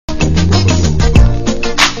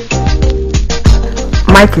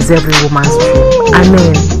Mike is every woman's dream. I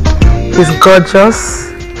mean, he's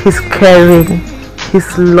gorgeous, he's caring,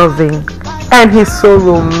 he's loving, and he's so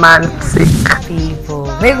romantic. People,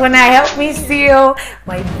 make when I help me seal.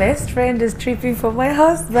 My best friend is tripping for my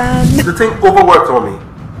husband. The thing overworked on me.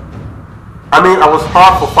 I mean, I was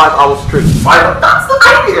hard for 5 hours straight. 5 hours? That's the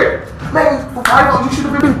idea! Man, for 5 hours, you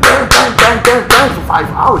should have been bang for 5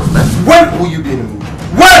 hours, man. When will you be in the mood?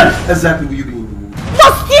 When exactly will you be in the mood?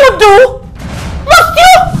 Must you do? Must you?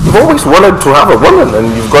 You've always wanted to have a woman,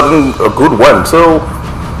 and you've gotten a good one, so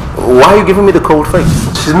why are you giving me the cold face?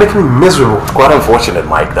 She's making me miserable. It's quite unfortunate,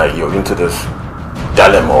 Mike, that you're into this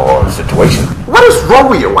dilemma or situation. What is wrong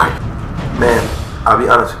with your wife? Man, I'll be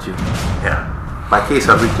honest with you. Yeah. My case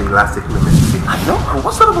has reached the elastic limit. I know.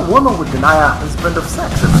 What sort of a woman would deny her husband of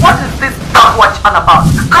sex? What is this watch on about?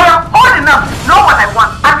 I am old enough to know what I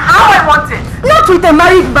want and how I want it. Not with a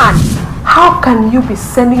married man. How can you be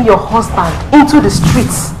sending your husband into the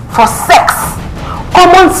streets for sex?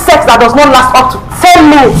 Common sex that does not last up to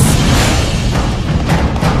 10 minutes.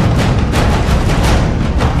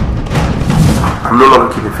 I'm no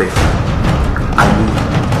longer keeping faith. I need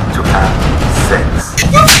to have sex.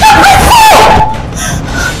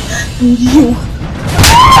 You.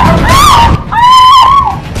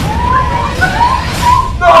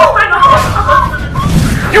 No!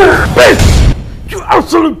 You bitch! You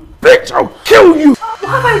absolute bitch! I'll kill you! What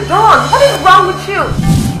have I done? What is wrong with you?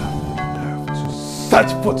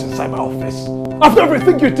 Such foot inside my office. After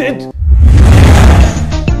everything you did.